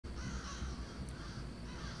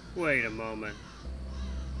Wait a moment.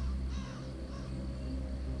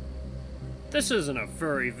 This isn't a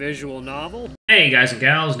furry visual novel. Hey guys and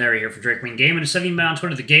gals, Nary here for Drake Queen Gaming, and 70 on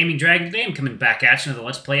Twitter, the Gaming Dragon. Today I'm coming back at you with a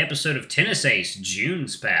Let's Play episode of Tennis Ace,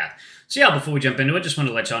 June's Path. So yeah, before we jump into it, just wanted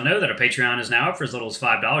to let y'all know that our Patreon is now up for as little as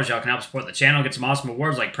 $5. Y'all can help support the channel, get some awesome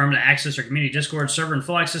rewards like permanent access to our community Discord server and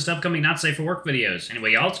full access to upcoming Not Safe for Work videos.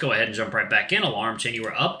 Anyway, y'all, let's go ahead and jump right back in. Alarm chain, you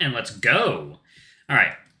are up, and let's go.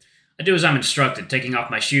 Alright, I do as I'm instructed, taking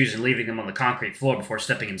off my shoes and leaving them on the concrete floor before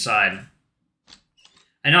stepping inside.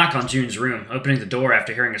 I knock on June's room, opening the door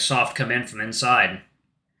after hearing a soft come in from inside.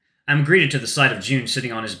 I'm greeted to the sight of June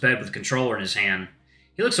sitting on his bed with a controller in his hand.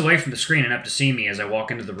 He looks away from the screen and up to see me as I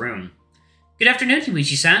walk into the room. Good afternoon,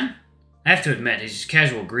 Yuichi-san. I have to admit, his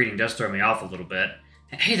casual greeting does throw me off a little bit.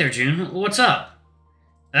 Hey there, June. What's up?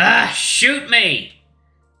 Ah, shoot me!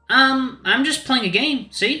 I'm just playing a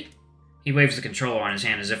game, see? He waves the controller on his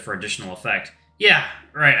hand as if for additional effect. Yeah,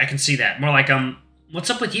 right, I can see that. More like,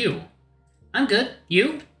 what's up with you? I'm good.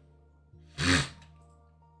 You?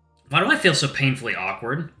 Why do I feel so painfully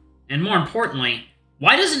awkward? And more importantly,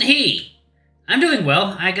 why doesn't he? I'm doing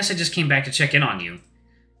well. I guess I just came back to check in on you.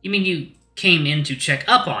 You mean you came in to check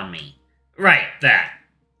up on me? Right, that.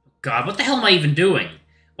 God, what the hell am I even doing?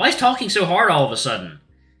 Why is talking so hard all of a sudden?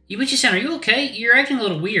 Yuichi-san, are you okay? You're acting a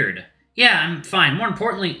little weird. Yeah, I'm fine. More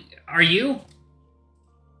importantly, are you?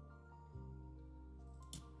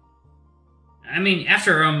 I mean,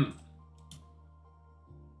 after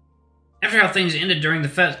how things ended during the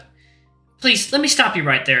fest... Please, let me stop you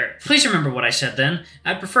right there. Please remember what I said then.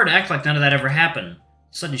 I'd prefer to act like none of that ever happened.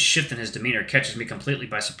 A sudden shift in his demeanor catches me completely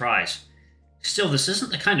by surprise. Still, this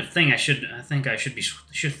isn't the kind of thing I should be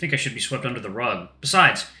swept under the rug.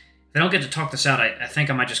 Besides, if I don't get to talk this out, I think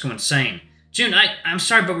I might just go insane. June, I'm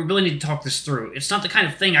sorry, but we really need to talk this through. It's not the kind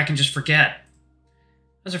of thing I can just forget.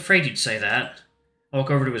 I was afraid you'd say that. I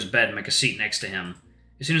walk over to his bed and make a seat next to him.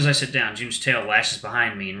 As soon as I sit down, June's tail lashes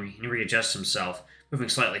behind me and he readjusts himself, moving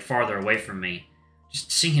slightly farther away from me.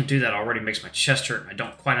 Just seeing him do that already makes my chest hurt, and I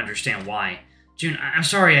don't quite understand why. June, I'm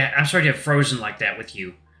sorry to have frozen like that with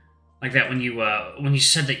you. Like that when you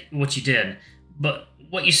said what you did. But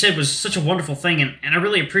what you said was such a wonderful thing, and I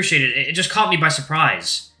really appreciate it. It just caught me by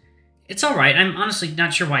surprise. It's alright, I'm honestly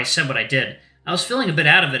not sure why I said what I did. I was feeling a bit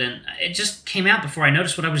out of it, and it just came out before I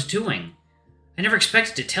noticed what I was doing. I never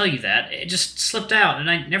expected to tell you that. It just slipped out, and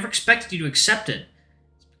I never expected you to accept it.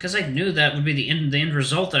 It's because I knew that would be the end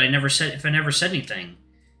result that I never said if I never said anything.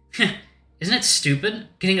 Isn't it stupid?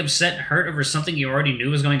 Getting upset and hurt over something you already knew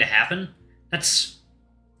was going to happen? That's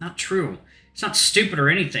not true. It's not stupid or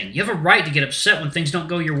anything. You have a right to get upset when things don't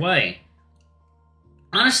go your way.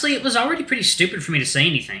 Honestly, it was already pretty stupid for me to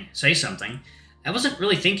say something. I wasn't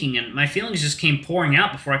really thinking, and my feelings just came pouring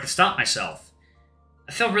out before I could stop myself.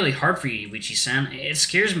 I felt really hard for you, Yuichi-san. It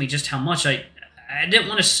scares me just how much I didn't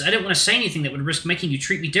want to say anything that would risk making you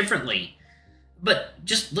treat me differently. But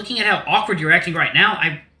just looking at how awkward you're acting right now,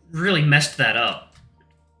 I really messed that up.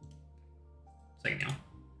 Second now.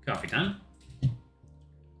 Coffee time.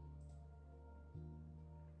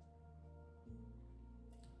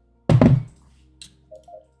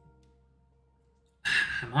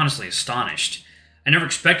 I'm honestly astonished. I never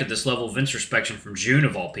expected this level of introspection from June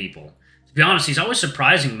of all people. To be honest, he's always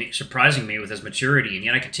surprising me with his maturity, and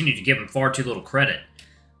yet I continue to give him far too little credit.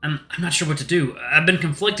 I'm not sure what to do. I've been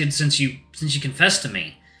conflicted since you confessed to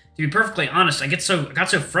me. To be perfectly honest, I got so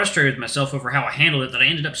frustrated with myself over how I handled it that I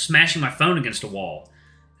ended up smashing my phone against a wall.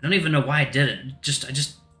 I don't even know why I did it. I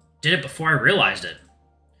just did it before I realized it.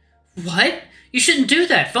 What? You shouldn't do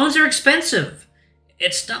that. Phones are expensive.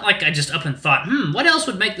 It's not like I just up and thought, what else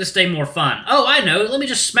would make this day more fun? Oh, I know. Let me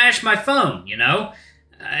just smash my phone, you know?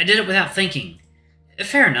 I did it without thinking.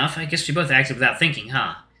 Fair enough. I guess we both acted without thinking,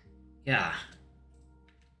 huh? Yeah.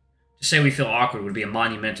 To say we feel awkward would be a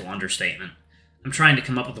monumental understatement. I'm trying to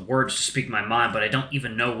come up with the words to speak my mind, but I don't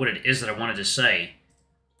even know what it is that I wanted to say.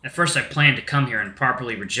 At first, I planned to come here and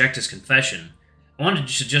properly reject his confession. I wanted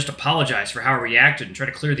to just apologize for how I reacted and try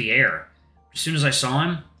to clear the air. But as soon as I saw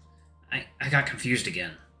him, I got confused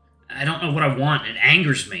again. I don't know what I want. It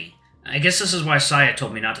angers me. I guess this is why Saya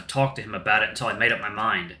told me not to talk to him about it until I made up my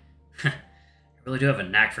mind. I really do have a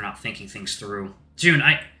knack for not thinking things through. June,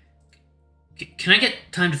 can I get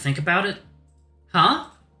time to think about it? Huh?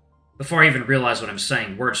 Before I even realize what I'm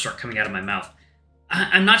saying, words start coming out of my mouth.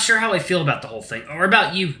 I'm not sure how I feel about the whole thing, or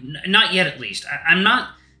about you. Not yet, at least. I'm not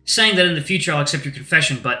saying that in the future I'll accept your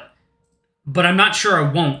confession, but I'm not sure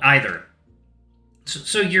I won't either.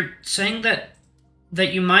 So you're saying that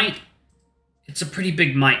you might? It's a pretty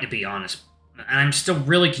big might, to be honest, and I'm still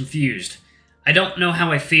really confused. I don't know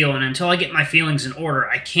how I feel, and until I get my feelings in order,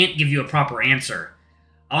 I can't give you a proper answer.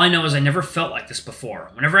 All I know is I never felt like this before.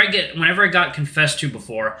 Whenever I got confessed to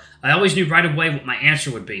before, I always knew right away what my answer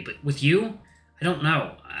would be. But with you, I don't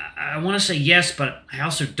know. I want to say yes, but I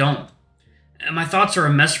also don't. And my thoughts are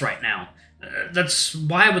a mess right now. That's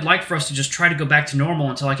why I would like for us to just try to go back to normal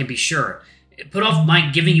until I can be sure. Put off my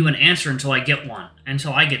giving you an answer until I get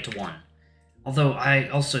to one. Although I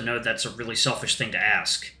also know that's a really selfish thing to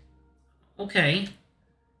ask. Okay.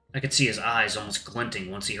 I could see his eyes almost glinting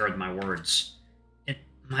once he heard my words. It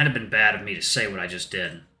might have been bad of me to say what I just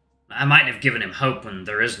did. I might have given him hope when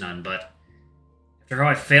there is none, but after how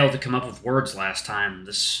I failed to come up with words last time,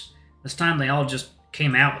 this time they all just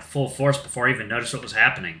came out with full force before I even noticed what was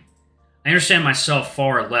happening. I understand myself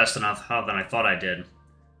far less than I thought I did. I'm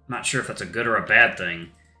not sure if that's a good or a bad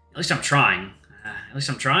thing. At least I'm trying.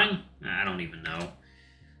 I don't even know.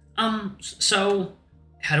 So,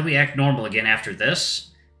 how do we act normal again after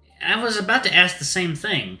this? I was about to ask the same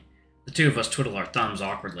thing. The two of us twiddle our thumbs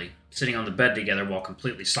awkwardly, sitting on the bed together while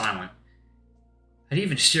completely silent. How do you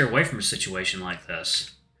even steer away from a situation like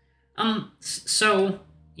this?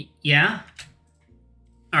 Yeah?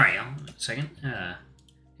 Alright, y'all. A second.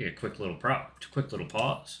 Take a quick little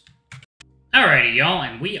pause. Alrighty, y'all,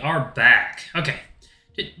 and we are back. Okay.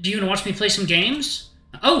 Do you want to watch me play some games?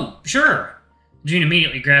 Oh, sure. June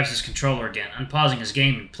immediately grabs his controller again, unpausing his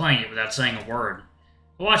game and playing it without saying a word.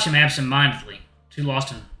 I watch him absent-mindedly, too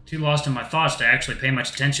lost in my thoughts to actually pay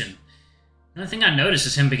much attention. Another thing I notice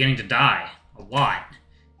is him beginning to die. A lot.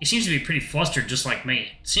 He seems to be pretty flustered just like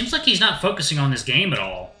me. It seems like he's not focusing on this game at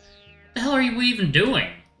all. What the hell are you even doing?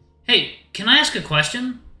 Hey, can I ask a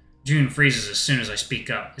question? June freezes as soon as I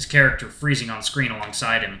speak up, his character freezing on screen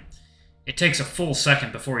alongside him. It takes a full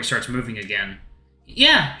second before he starts moving again.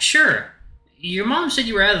 Yeah, sure. Your mom said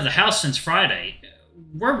you were out of the house since Friday.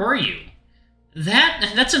 Where were you?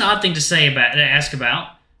 That's an odd thing to ask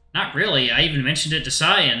about. Not really. I even mentioned it to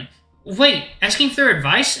Sai and... Wait, asking for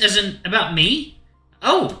advice as in about me?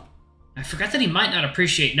 Oh, I forgot that he might not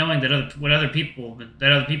appreciate knowing that other people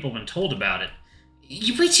have been told about it.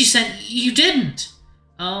 You said you didn't.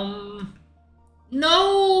 No.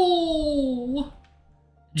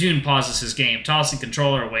 June pauses his game, tossing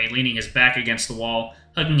controller away, leaning his back against the wall,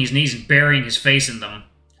 hugging his knees and burying his face in them.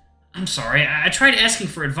 I'm sorry, I tried asking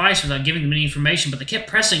for advice without giving them any information, but they kept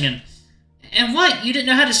pressing and... And what? You didn't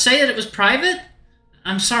know how to say that it was private?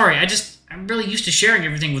 I'm sorry, I'm really used to sharing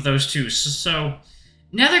everything with those two, so...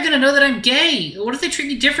 Now they're gonna know that I'm gay! What if they treat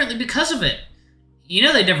me differently because of it? You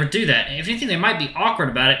know they'd never do that. If anything, they might be awkward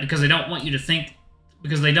about it because they don't want you to think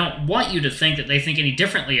that they think any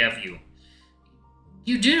differently of you.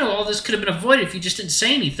 You do know all this could have been avoided if you just didn't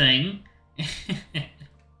say anything.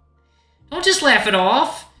 Don't just laugh it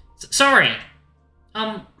off. Sorry.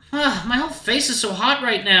 My whole face is so hot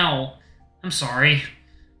right now. I'm sorry.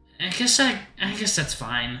 I guess that's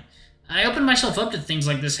fine. I opened myself up to things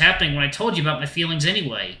like this happening when I told you about my feelings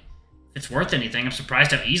anyway. If it's worth anything, I'm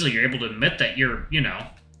surprised how easily you're able to admit that you're,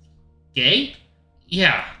 gay?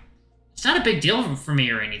 Yeah. It's not a big deal for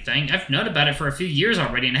me or anything. I've known about it for a few years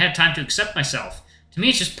already and I had time to accept myself. To me,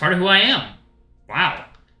 it's just part of who I am. Wow.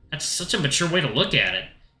 That's such a mature way to look at it.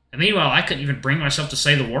 And meanwhile, I couldn't even bring myself to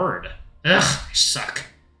say the word. Ugh, I suck.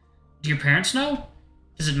 Do your parents know?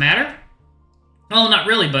 Does it matter? Well, not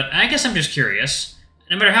really, but I guess I'm just curious.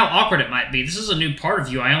 No matter how awkward it might be, this is a new part of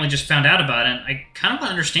you I only just found out about, and I kind of want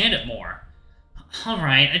to understand it more.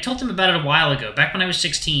 Alright, I told them about it a while ago, back when I was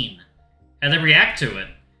 16. How'd they react to it?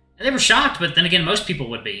 They were shocked, but then again, most people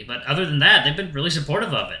would be. But other than that, they've been really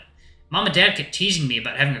supportive of it. Mom and Dad kept teasing me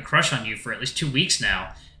about having a crush on you for at least 2 weeks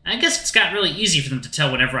now. And I guess it's got really easy for them to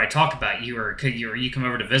tell whenever I talk about you or you come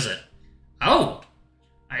over to visit. Oh!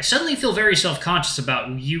 I suddenly feel very self-conscious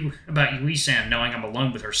about Yui-san knowing I'm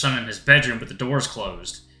alone with her son in his bedroom with the doors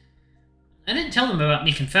closed. I didn't tell them about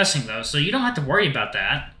me confessing, though, so you don't have to worry about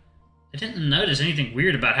that. I didn't notice anything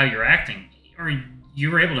weird about how you're acting. Or you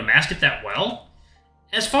were able to mask it that well?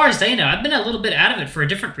 As far as they know, I've been a little bit out of it for a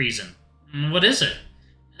different reason. What is it?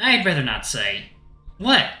 I'd rather not say.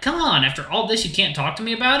 What? Come on, after all this you can't talk to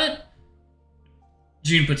me about it?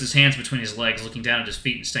 June puts his hands between his legs, looking down at his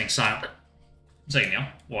feet and staying silent. Second, Neil.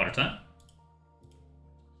 Water time.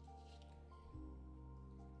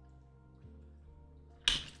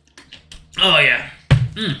 Oh, yeah.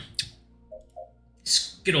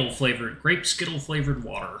 Grape Skittle flavored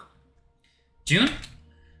water. June?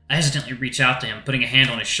 I hesitantly reach out to him, putting a hand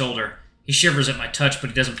on his shoulder. He shivers at my touch, but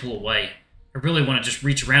he doesn't pull away. I really want to just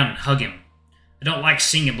reach around and hug him. I don't like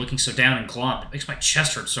seeing him looking so down and glum. It makes my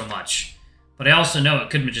chest hurt so much. But I also know it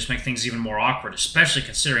could just make things even more awkward, especially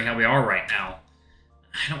considering how we are right now.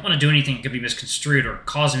 I don't want to do anything that could be misconstrued or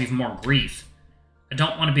cause him even more grief. I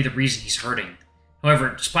don't want to be the reason he's hurting.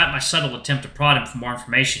 However, despite my subtle attempt to prod him for more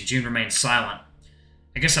information, June remained silent.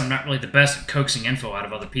 I guess I'm not really the best at coaxing info out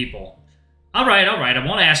of other people. Alright, I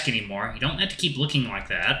won't ask anymore. You don't have to keep looking like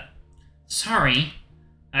that. Sorry.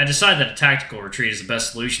 I decided that a tactical retreat is the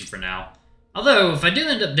best solution for now. Although, if I do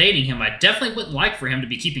end up dating him, I definitely wouldn't like for him to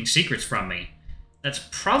be keeping secrets from me. That's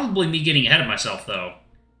probably me getting ahead of myself, though.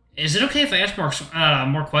 Is it okay if I ask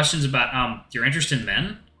more questions about, your interest in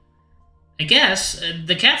men? I guess.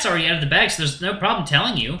 The cat's already out of the bag, so there's no problem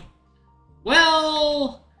telling you.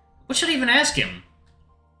 Well, what should I even ask him?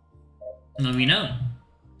 How long have you known?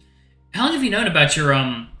 How long have you known about your,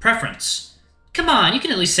 preference? Come on, you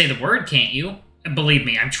can at least say the word, can't you? And believe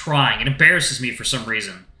me, I'm trying. It embarrasses me for some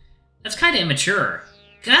reason. That's kind of immature.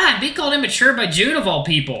 God, being called immature by June of all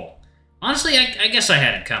people. Honestly, I guess I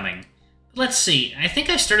had it coming. But let's see, I think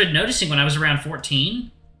I started noticing when I was around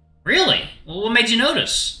 14. Really? Well, what made you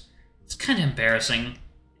notice? It's kind of embarrassing.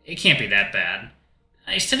 It can't be that bad.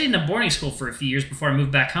 I studied in a boarding school for a few years before I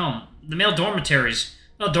moved back home. The male dormitories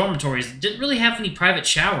didn't really have any private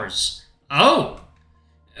showers. Oh!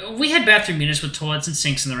 We had bathroom units with toilets and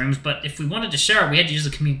sinks in the rooms, but if we wanted to shower, we had to use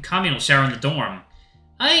the communal shower in the dorm.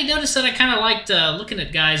 I noticed that I kind of liked looking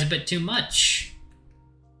at guys a bit too much.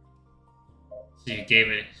 So it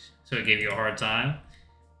gave you a hard time?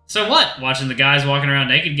 So what? Watching the guys walking around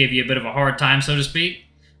naked gave you a bit of a hard time, so to speak?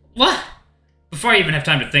 What? Before I even have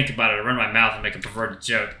time to think about it, I run my mouth and make a perverted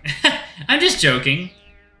joke. I'm just joking.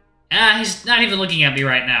 He's not even looking at me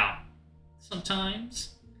right now.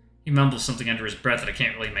 Sometimes. He mumbles something under his breath that I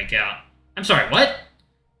can't really make out. I'm sorry, what?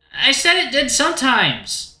 I said it did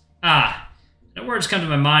sometimes. No words come to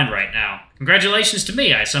my mind right now. Congratulations to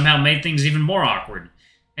me, I somehow made things even more awkward.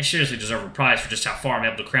 I seriously deserve a prize for just how far I'm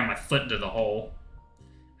able to cram my foot into the hole.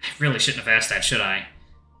 I really shouldn't have asked that, should I?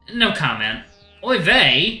 No comment. Oy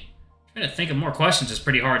vey. Trying to think of more questions is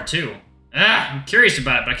pretty hard, too. I'm curious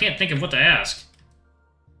about it, but I can't think of what to ask.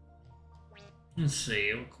 Let's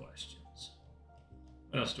see, what questions?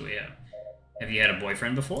 What else do we have? Have you had a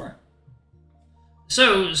boyfriend before?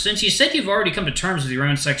 So, since you said you've already come to terms with your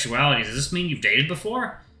own sexuality, does this mean you've dated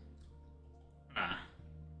before?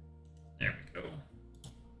 There we go.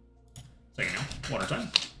 So, water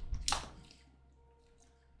time.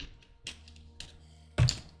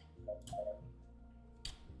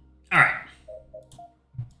 Alright.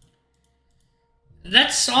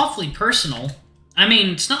 That's awfully personal. I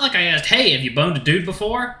mean, it's not like I asked, hey, have you boned a dude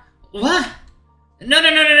before? What? No.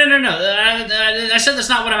 I said that's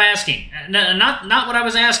not what I'm asking. Not what I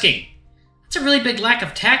was asking. That's a really big lack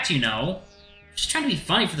of tact, you know. I'm just trying to be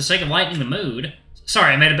funny for the sake of lightening the mood.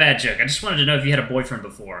 Sorry, I made a bad joke. I just wanted to know if you had a boyfriend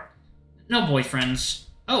before. No boyfriends.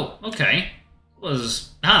 Oh, okay. Don't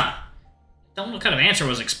know what kind of answer I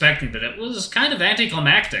was expecting, but it was kind of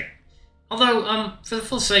anticlimactic. Although, for the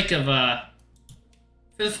full sake of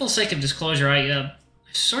disclosure, I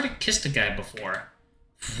sort of kissed a guy before.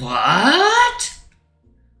 What?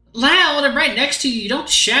 Loud, I'm right next to you. You don't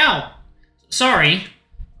shout. Sorry.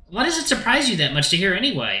 Why does it surprise you that much to hear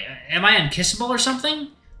anyway? Am I unkissable or something?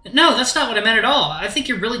 No, that's not what I meant at all. I think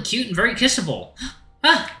you're really cute and very kissable.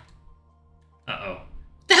 Huh? Uh-oh.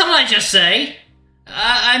 What the hell did I just say?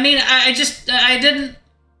 I didn't...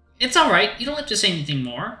 It's alright. You don't have to say anything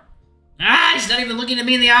more. He's not even looking at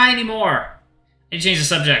me in the eye anymore. I changed the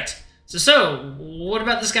subject. So, what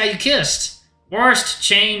about this guy you kissed? Worst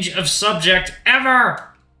change of subject ever!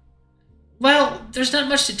 Well, there's not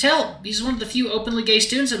much to tell. He's one of the few openly gay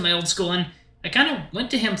students in my old school, and I kind of went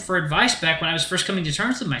to him for advice back when I was first coming to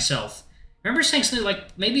terms with myself. I remember saying something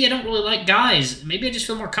like, maybe I don't really like guys. Maybe I just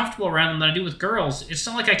feel more comfortable around them than I do with girls. It's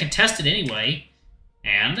not like I can test it anyway.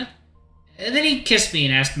 And then he kissed me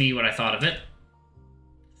and asked me what I thought of it.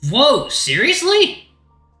 Whoa, seriously?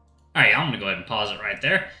 Alright, I'm going to go ahead and pause it right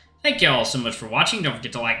there. Thank you all so much for watching. Don't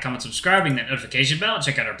forget to like, comment, subscribe, ring that notification bell, and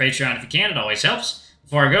check out our Patreon if you can. It always helps.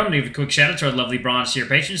 Before I go, I'm going to give a quick shout out to our lovely bronze tier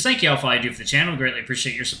patrons. Thank you all for all you do for the channel. Greatly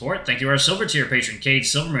appreciate your support. Thank you to our silver tier patron, Cade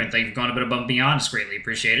Silvermoon. Thank you for going a bit above and beyond. It's greatly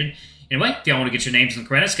appreciated. Anyway, if y'all want to get your names in the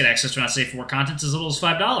credits, get access to not safe for work content as little as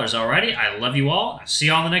 $5. Alrighty, I love you all. I'll see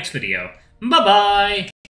you all in the next video. Bye-bye!